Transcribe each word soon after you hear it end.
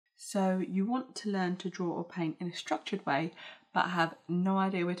So you want to learn to draw or paint in a structured way but have no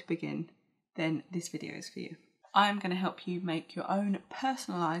idea where to begin, then this video is for you. I'm going to help you make your own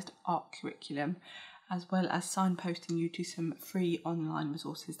personalised art curriculum, as well as signposting you to some free online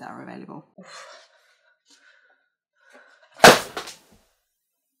resources that are available.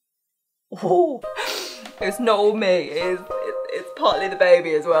 Oh, it's not all me, it's partly the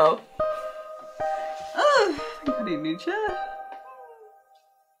baby as well. Oh, I think I need a new chair.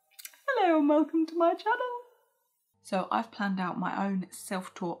 Hello and welcome to my channel. So I've planned out my own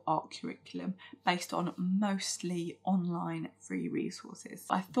self-taught art curriculum based on mostly online free resources.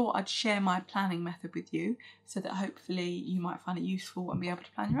 I thought I'd share my planning method with you so that hopefully you might find it useful and be able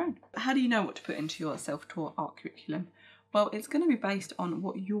to plan your own. How do you know what to put into your self-taught art curriculum? Well, it's going to be based on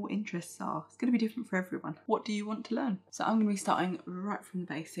what your interests are. It's going to be different for everyone. What do you want to learn? So I'm going to be starting right from the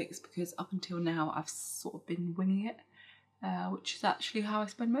basics, because up until now I've sort of been winging it, which is actually how I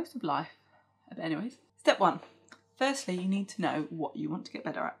spend most of life. But anyways, step one. Firstly, you need to know what you want to get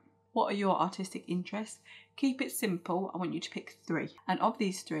better at. What are your artistic interests? Keep it simple. I want you to pick 3. And of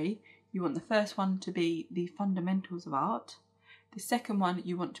these 3, you want the first one to be the fundamentals of art. The second one,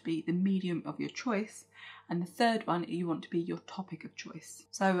 you want to be the medium of your choice. And the third one, you want to be your topic of choice.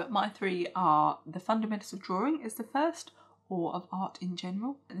 So my 3 are the fundamentals of drawing is the first, or of art in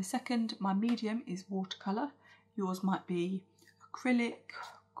general. And the second, my medium, is watercolour. Yours might be acrylic,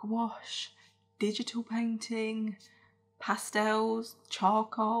 gouache, digital painting, pastels,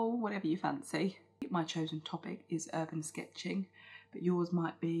 charcoal, whatever you fancy. My chosen topic is urban sketching, but yours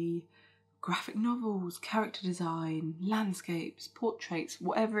might be graphic novels, character design, landscapes, portraits,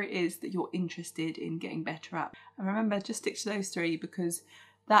 whatever it is that you're interested in getting better at. And remember, just stick to those 3 because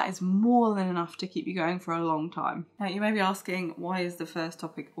that is more than enough to keep you going for a long time. Now you may be asking, why is the first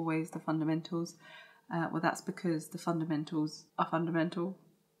topic always the fundamentals? Well, that's because the fundamentals are fundamental.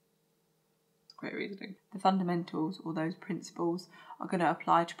 Great reasoning. The fundamentals, or those principles, are going to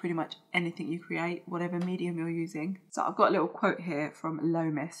apply to pretty much anything you create, whatever medium you're using. So I've got a little quote here from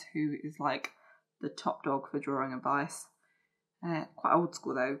Lomis, who is like the top dog for drawing advice. Quite old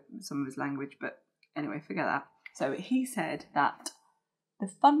school though, some of his language, but anyway, forget that. So he said that the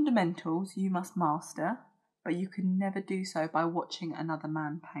fundamentals you must master, but you can never do so by watching another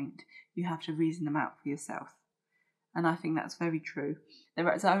man paint. You have to reason them out for yourself. And I think that's very true. There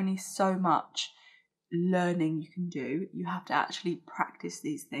is only so much learning you can do. You have to actually practice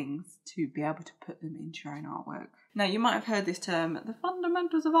these things to be able to put them into your own artwork. Now, you might have heard this term, the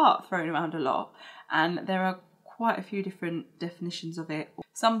fundamentals of art, thrown around a lot, and there are quite a few different definitions of it.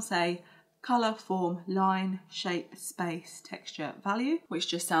 Some say colour, form, line, shape, space, texture, value, which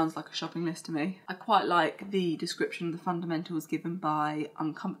just sounds like a shopping list to me. I quite like the description of the fundamentals given by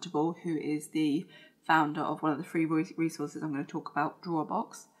Uncomfortable, who is the founder of one of the free resources I'm going to talk about,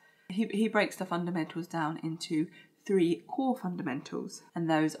 Drawbox. He breaks the fundamentals down into 3 core fundamentals, and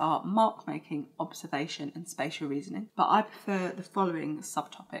those are mark making, observation and spatial reasoning. But I prefer the following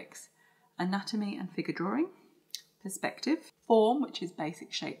subtopics: anatomy and figure drawing, perspective, form, which is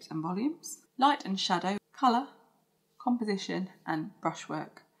basic shapes and volumes, light and shadow, colour, composition and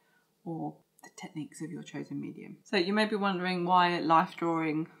brushwork, or the techniques of your chosen medium. So you may be wondering why life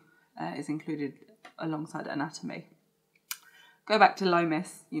drawing is included alongside anatomy. Go back to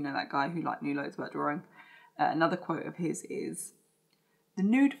Lomis, you know, that guy who knew loads about drawing. Another quote of his is, "The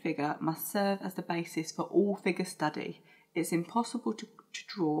nude figure must serve as the basis for all figure study. It's impossible to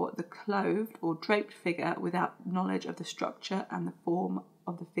draw the clothed or draped figure without knowledge of the structure and the form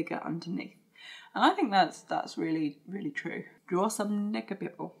of the figure underneath." And I think that's really, really true. Draw some naked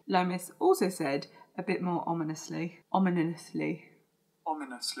people. Lomis also said, a bit more ominously.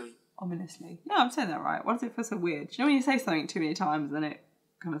 Yeah, I'm saying that right. Why does it feel so weird? Do you know when you say something too many times then it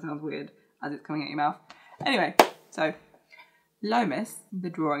kind of sounds weird as it's coming out your mouth? Anyway, so Lomis, the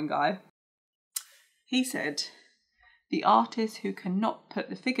drawing guy, he said, "The artist who cannot put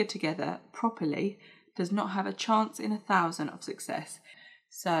the figure together properly does not have a chance in 1,000 of success."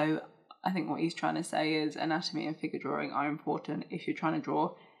 So I think what he's trying to say is anatomy and figure drawing are important if you're trying to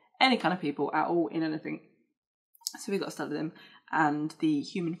draw any kind of people at all in anything. So we've got to study them, and the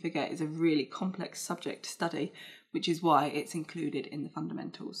human figure is a really complex subject to study, which is why it's included in the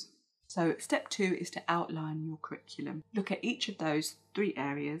fundamentals. So step 2 is to outline your curriculum. Look at each of those 3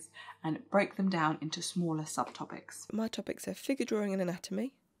 areas and break them down into smaller subtopics. My topics are figure drawing and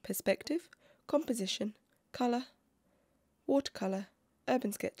anatomy, perspective, composition, colour, watercolour,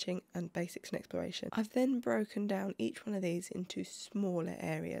 urban sketching and basics and exploration. I've then broken down each one of these into smaller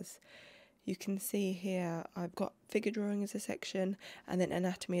areas. You can see here I've got figure drawing as a section and then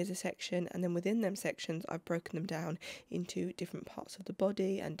anatomy as a section, and then within them sections I've broken them down into different parts of the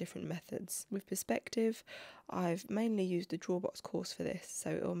body and different methods. With perspective, I've mainly used the Drawbox course for this,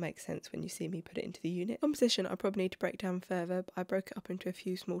 so it all makes sense when you see me put it into the unit. Composition I probably need to break down further, but I broke it up into a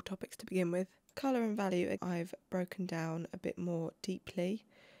few small topics to begin with. Colour and value I've broken down a bit more deeply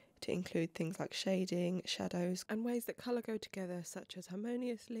to include things like shading, shadows, and ways that colour go together, such as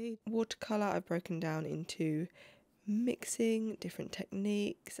harmoniously. Watercolour I've broken down into mixing, different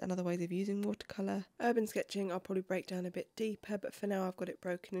techniques and other ways of using watercolour. Urban sketching I'll probably break down a bit deeper, but for now I've got it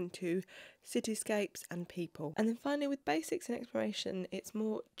broken into cityscapes and people. And then finally with basics and exploration, it's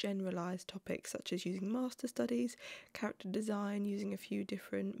more generalised topics such as using master studies, character design, using a few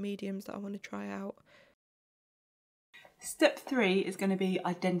different mediums that I want to try out. Step 3 is going to be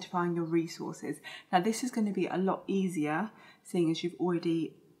identifying your resources. Now this is going to be a lot easier seeing as you've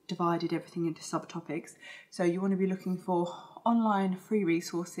already divided everything into subtopics. So you want to be looking for online free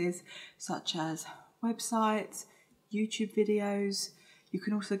resources such as websites, YouTube videos. You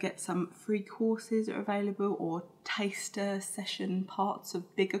can also get some free courses that are available or taster session parts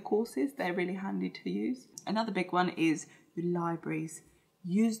of bigger courses. They're really handy to use. Another big one is your libraries.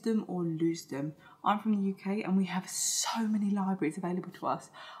 Use them or lose them. I'm from the UK and we have so many libraries available to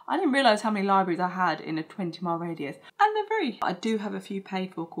us. I didn't realise how many libraries I had in a 20-mile radius, and they're free. I do have a few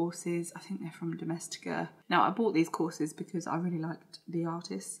paid for courses. I think they're from Domestika. Now I bought these courses because I really liked the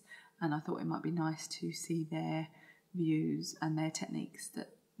artists and I thought it might be nice to see their views and their techniques that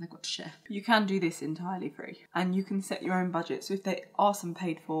they've got to share. You can do this entirely free and you can set your own budget. So if there are some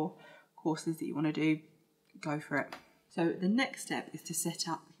paid for courses that you want to do, go for it. So the next step is to set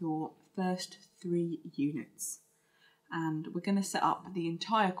up your first 3 units, and we're going to set up the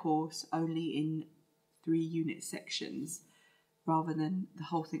entire course only in 3 unit sections rather than the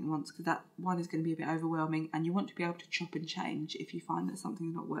whole thing at once, because that one is going to be a bit overwhelming and you want to be able to chop and change if you find that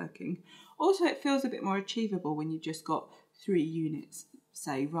something's not working. Also, it feels a bit more achievable when you've just got 3 units,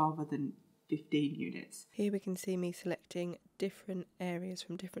 say, rather than 15 units. Here we can see me selecting different areas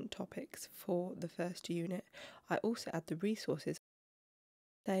from different topics for the first unit. I also add the resources.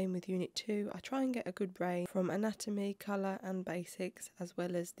 Same with unit 2, I try and get a good range from anatomy, colour and basics, as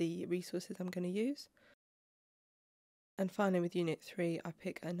well as the resources I'm going to use. And finally with unit 3, I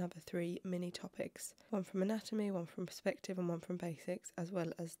pick another 3 mini topics. One from anatomy, one from perspective and one from basics, as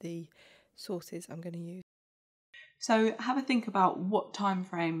well as the sources I'm going to use. So have a think about what time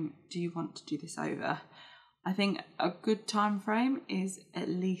frame do you want to do this over. I think a good time frame is at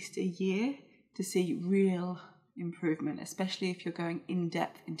least a year to see real improvement, especially if you're going in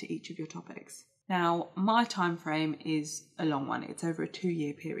depth into each of your topics. Now, my time frame is a long one. It's over a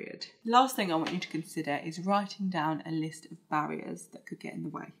 2-year period. The last thing I want you to consider is writing down a list of barriers that could get in the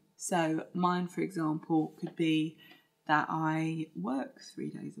way. So mine, for example, could be that I work 3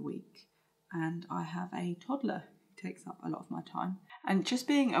 days a week and I have a toddler who takes up a lot of my time. And just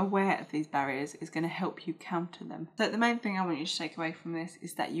being aware of these barriers is going to help you counter them. So the main thing I want you to take away from this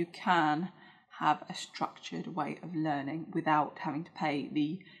is that you can have a structured way of learning without having to pay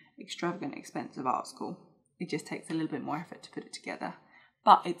the extravagant expense of art school. It just takes a little bit more effort to put it together,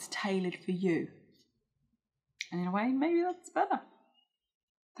 but it's tailored for you. And in a way, maybe that's better.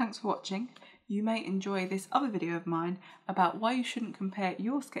 Thanks for watching. You may enjoy this other video of mine about why you shouldn't compare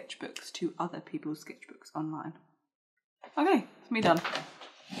your sketchbooks to other people's sketchbooks online. Okay, it's me done.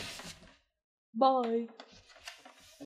 Bye.